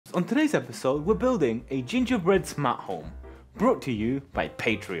On today's episode, we're building a gingerbread smart home, brought to you by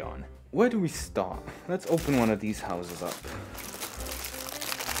Patreon. Where do we start? Let's open one of these houses up.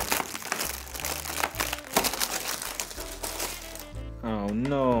 Oh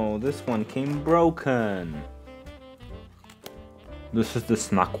no, this one came broken. This is the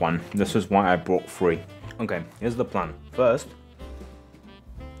snack one. This is why I brought 3. Okay, here's the plan. First,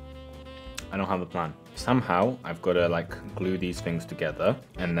 I don't have a plan. Somehow, I've got to like glue these things together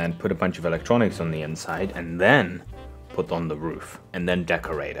and then put a bunch of electronics on the inside and then put on the roof and then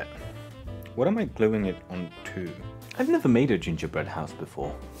decorate it. What am I gluing it onto? I've never made a gingerbread house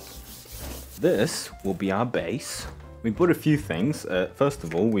before. This will be our base. We put a few things. First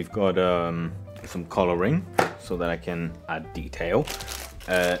of all, we've got some coloring so that I can add detail.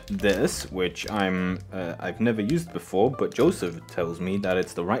 This, which I've never used before, but Joseph tells me that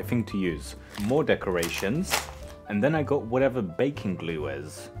it's the right thing to use. More decorations, and then I got whatever baking glue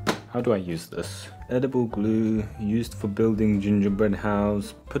is. How do I use this? Edible glue used for building gingerbread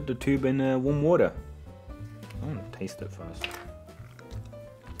house. Put the tube in warm water. I want to taste it first.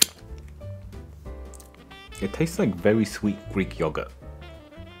 It tastes like very sweet Greek yogurt.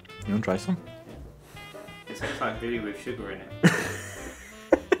 You want to try some? It tastes like glue with sugar in it.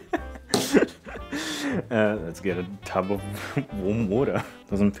 Let's get a tub of warm water.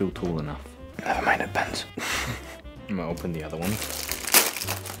 Doesn't feel tall enough. Never mind, it bends. I'm gonna open the other one.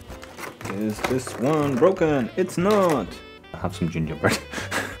 Is this one broken? It's not. I have some gingerbread.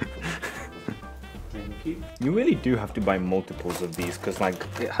 Thank you. You really do have to buy multiples of these because like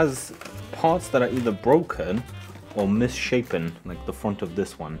it has parts that are either broken or misshapen, like the front of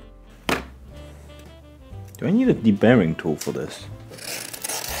this one. Do I need a deburring tool for this?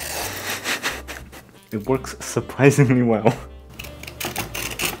 It works surprisingly well.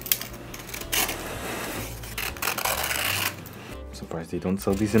 I'm surprised they don't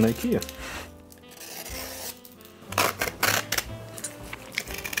sell these in IKEA.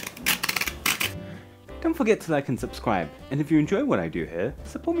 Don't forget to like and subscribe, and if you enjoy what I do here,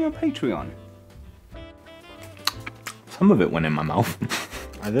 support me on Patreon. Some of it went in my mouth.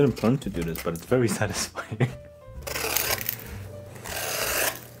 I didn't plan to do this, but it's very satisfying.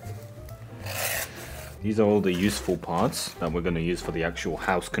 These are all the useful parts that we're going to use for the actual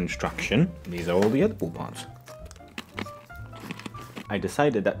house construction. These are all the edible parts. I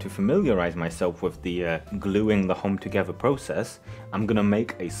decided that to familiarize myself with the gluing the home together process, I'm going to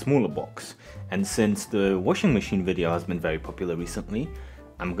make a smaller box. And since the washing machine video has been very popular recently,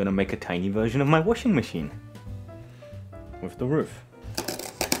 I'm going to make a tiny version of my washing machine with the roof.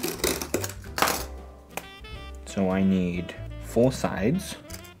 So I need 4 sides.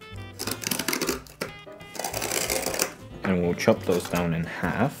 And we'll chop those down in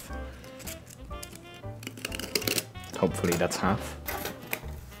half. Hopefully that's half.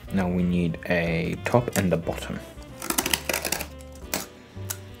 Now we need a top and a bottom.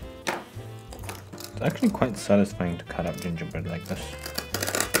 It's actually quite satisfying to cut up gingerbread like this.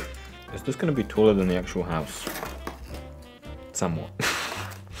 Is this going to be taller than the actual house? Somewhat.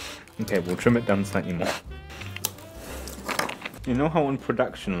 Okay, we'll trim it down slightly more. You know how on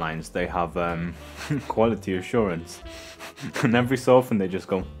production lines they have quality assurance? And every so often they just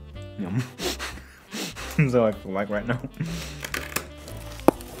go, yum. So I feel like right now.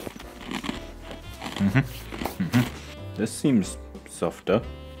 This seems softer.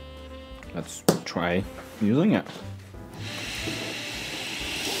 Let's try using it.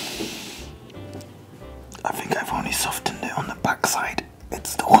 I think I've only softened it on the back side.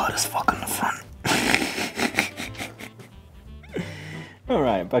 It's still hard as fuck on the front.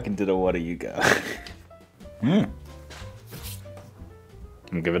 Alright, back into the water you go.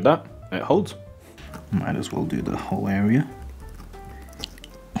 I'll give it that. It holds. Might as well do the whole area.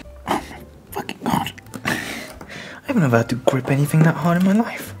 Oh my fucking god. I've never had to grip anything that hard in my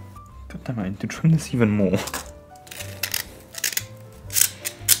life. God damn it, I need to trim this even more.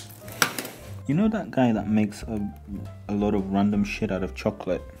 You know that guy that makes a lot of random shit out of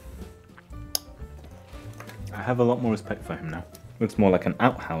chocolate? I have a lot more respect for him now. Looks more like an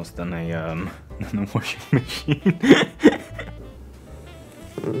outhouse than a washing machine.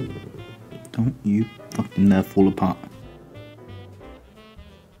 Don't you fucking dare fall apart.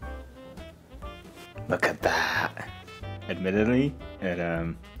 Look at that. Admittedly,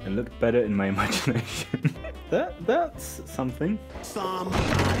 it looked better in my imagination. That's something.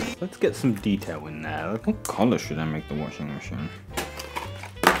 Let's get some detail in there. What color should I make the washing machine?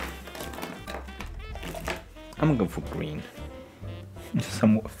 I'm going for green. It's a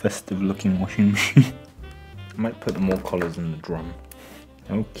somewhat festive looking washing machine. I might put more colors in the drum.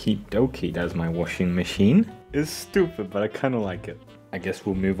 Okie dokie, that's my washing machine. It's stupid, but I kind of like it. I guess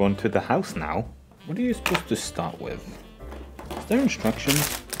we'll move on to the house now. What are you supposed to start with? Is there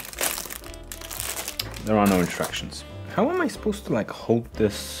instructions? There are no instructions. How am I supposed to like hold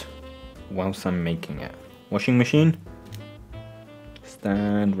this whilst I'm making it? Washing machine?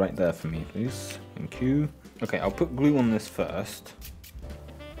 Stand right there for me, please. Thank you. Okay, I'll put glue on this first.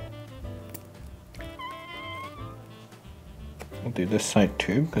 I'll do this side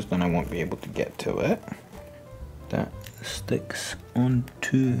too, because then I won't be able to get to it. That sticks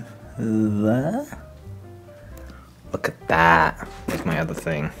onto there. Look at that. There's my other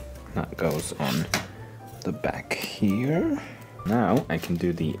thing. That goes on the back here. Now I can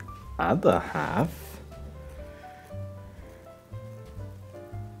do the other half.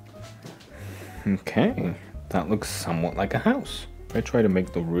 Okay, that looks somewhat like a house. If I try to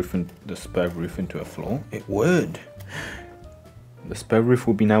make the roof and the spare roof into a floor, it would. The spare roof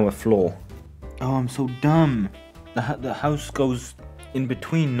will be now a floor. Oh, I'm so dumb. The house goes in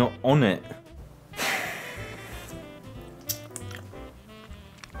between, not on it.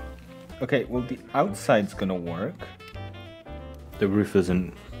 Okay, well the outside's gonna work. The roof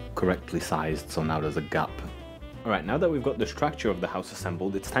isn't correctly sized, so now there's a gap. Alright, now that we've got the structure of the house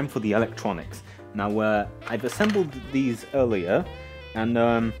assembled, it's time for the electronics. Now, I've assembled these earlier, and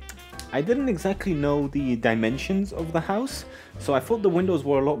I didn't exactly know the dimensions of the house, so I thought the windows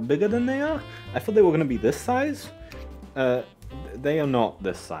were a lot bigger than they are. I thought they were gonna be this size. They are not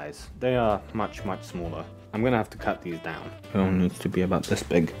this size. They are much, much smaller. I'm gonna have to cut these down. It only needs to be about this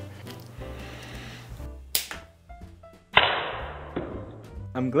big.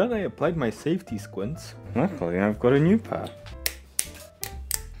 I'm glad I applied my safety squints. Luckily, I've got a new pair.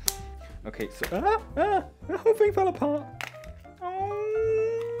 Okay, so the whole thing fell apart.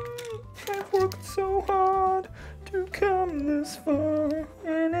 Oh, I've worked so hard to come this far,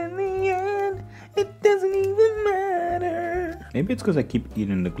 and in the end, it doesn't even matter. Maybe it's because I keep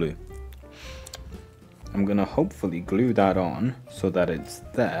eating the glue. I'm gonna hopefully glue that on so that it's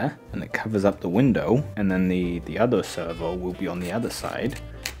there and it covers up the window, and then the other servo will be on the other side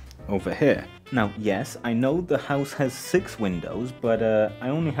over here. Now, yes, I know the house has 6 windows, but I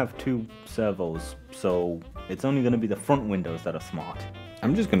only have 2 servos, so it's only gonna be the front windows that are smart.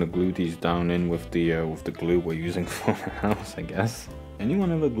 I'm just gonna glue these down in with the glue we're using for the house, I guess.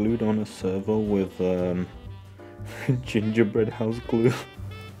 Anyone ever glued on a servo with gingerbread house glue?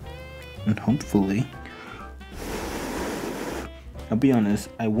 And hopefully, I'll be honest,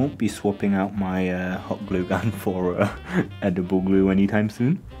 I won't be swapping out my hot glue gun for edible glue anytime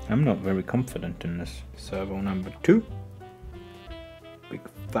soon. I'm not very confident in this. Servo number 2. Big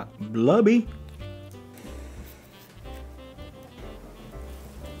fat blubby.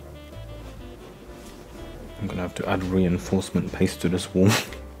 I'm gonna have to add reinforcement paste to this wall.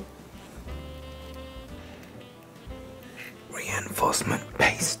 Reinforcement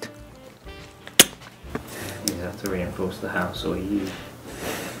paste. You have to reinforce the house, or you.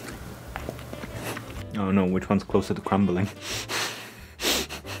 Oh no, which one's closer to crumbling?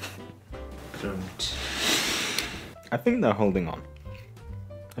 Don't. I think they're holding on.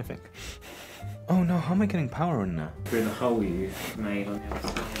 I think. Oh no, how am I getting power in there? Through the hole you've made on the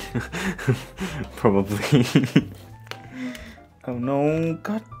outside. Probably. Oh no,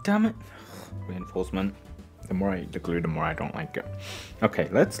 god damn it. Reinforcement. The more I eat the glue, the more I don't like it. Okay,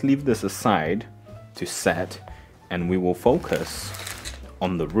 let's leave this aside to set, and we will focus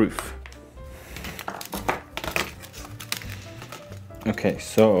on the roof. Okay,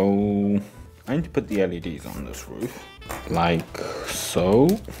 so I need to put the LEDs on this roof, like so.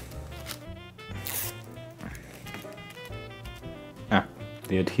 Ah,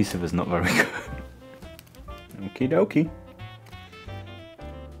 the adhesive is not very good. Okie dokie.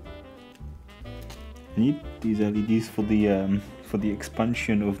 I need these LEDs for the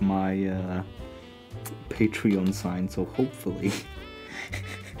expansion of my Patreon sign, so hopefully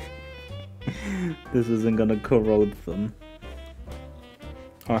this isn't gonna corrode them.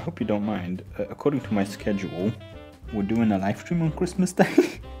 Oh, I hope you don't mind. According to my schedule, we're doing a live stream on Christmas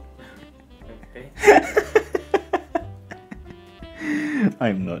Day. Okay.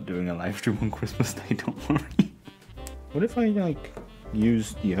 I'm not doing a live stream on Christmas Day, don't worry. What if I like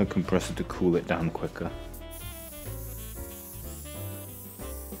use the air compressor to cool it down quicker?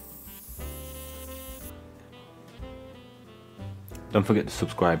 Don't forget to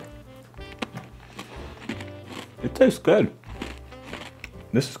subscribe. It tastes good.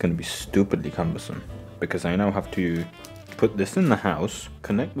 This is going to be stupidly cumbersome because I now have to put this in the house,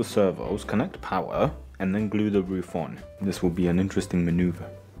 connect the servos, connect power, and then glue the roof on. This will be an interesting maneuver.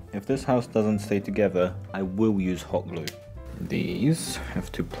 If this house doesn't stay together, I will use hot glue. These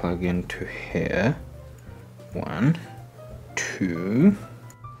have to plug into here. 1, 2,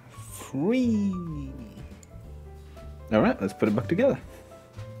 3. Alright, let's put it back together.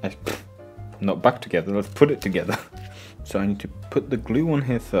 Not back together, let's put it together. So I need to put the glue on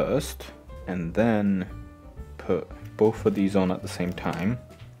here first, and then put both of these on at the same time,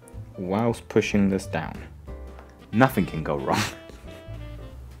 whilst pushing this down. Nothing can go wrong.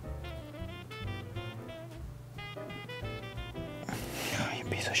 Oh, you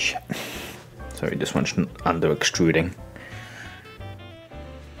piece of shit. Sorry, this one's under extruding.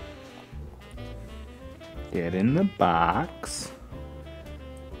 Get in the box.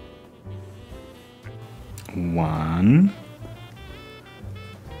 1,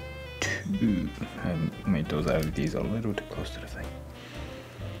 2. I made those LEDs a little too close to the thing.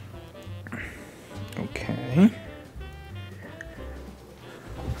 Okay.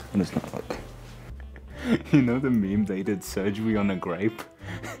 What does that look? You know the meme they did surgery on a grape?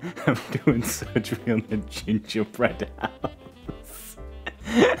 I'm doing surgery on the gingerbread house.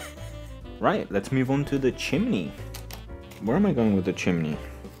 Right, let's move on to the chimney. Where am I going with the chimney?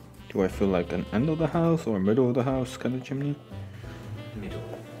 Do I feel like an end of the house or middle of the house kind of chimney? Middle.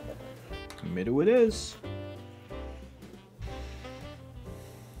 Middle it is.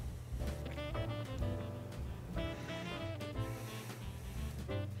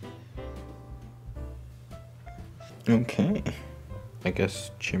 Okay, I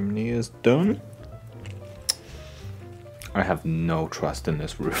guess chimney is done. I have no trust in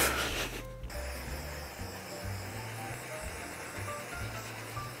this roof.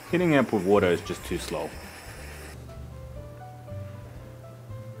 Heating it up with water is just too slow.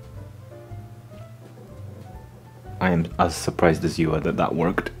 I am as surprised as you are that that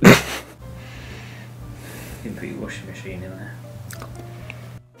worked. You can put your washing machine in there.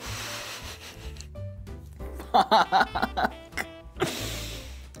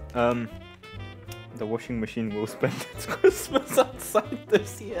 The washing machine will spend its Christmas outside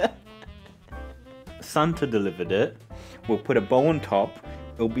this year. Santa delivered it. We'll put a bow on top.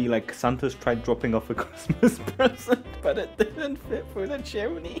 It'll be like Santa's tried dropping off a Christmas present, but it didn't fit through the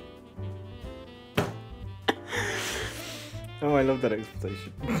chimney. Oh, I love that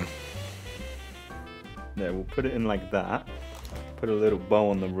explanation. There, we'll put it in like that. Put a little bow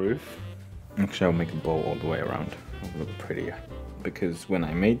on the roof. Actually, I'll make a bow all the way around. It'll look prettier. Because when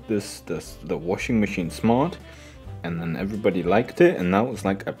I made the washing machine smart, and then everybody liked it, and that was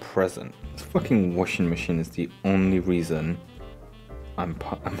like a present. This fucking washing machine is the only reason I'm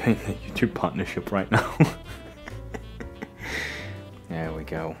in the YouTube partnership right now. There we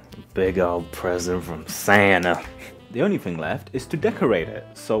go. Big old present from Santa. The only thing left is to decorate it.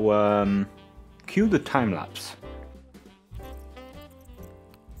 So, cue the time lapse.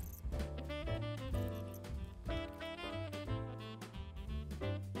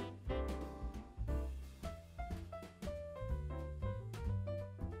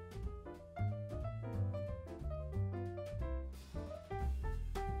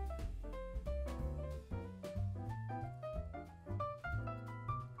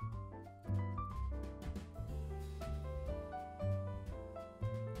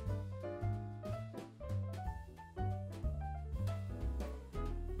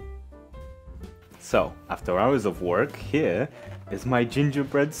 So, after hours of work, here is my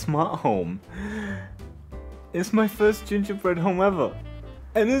gingerbread smart home. It's my first gingerbread home ever.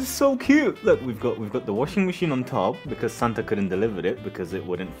 And it's so cute. Look, we've got the washing machine on top because Santa couldn't deliver it because it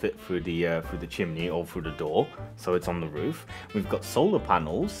wouldn't fit through the chimney or through the door, so it's on the roof. We've got solar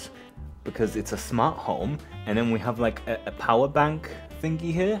panels because it's a smart home, and then we have like a power bank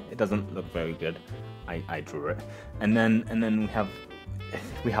thingy here. It doesn't look very good. I drew it. And then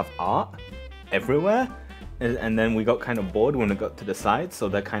we have art everywhere, and then we got kind of bored when it got to the sides, so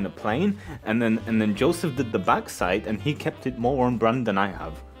they're kind of plain, and then Joseph did the back side and he kept it more on brand than I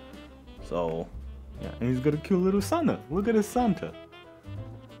have. So yeah, and he's got a cute little Santa. Look at his Santa.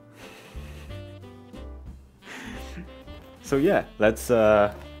 So yeah, let's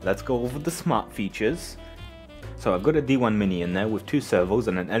go over the smart features. So I've got a D1 Mini in there with 2 servos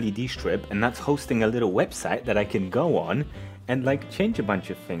and an LED strip, and that's hosting a little website that I can go on and like change a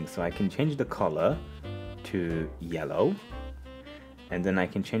bunch of things. So I can change the color to yellow, and then I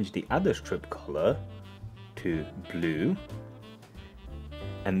can change the other strip color to blue,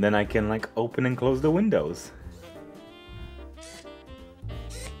 and then I can like open and close the windows.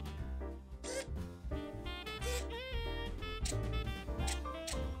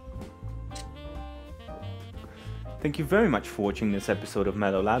 Thank you very much for watching this episode of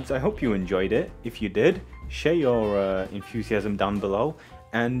Mellow Labs. I hope you enjoyed it. If you did, share your enthusiasm down below,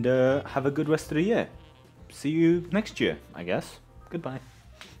 and have a good rest of the year. See you next year, I guess. Goodbye.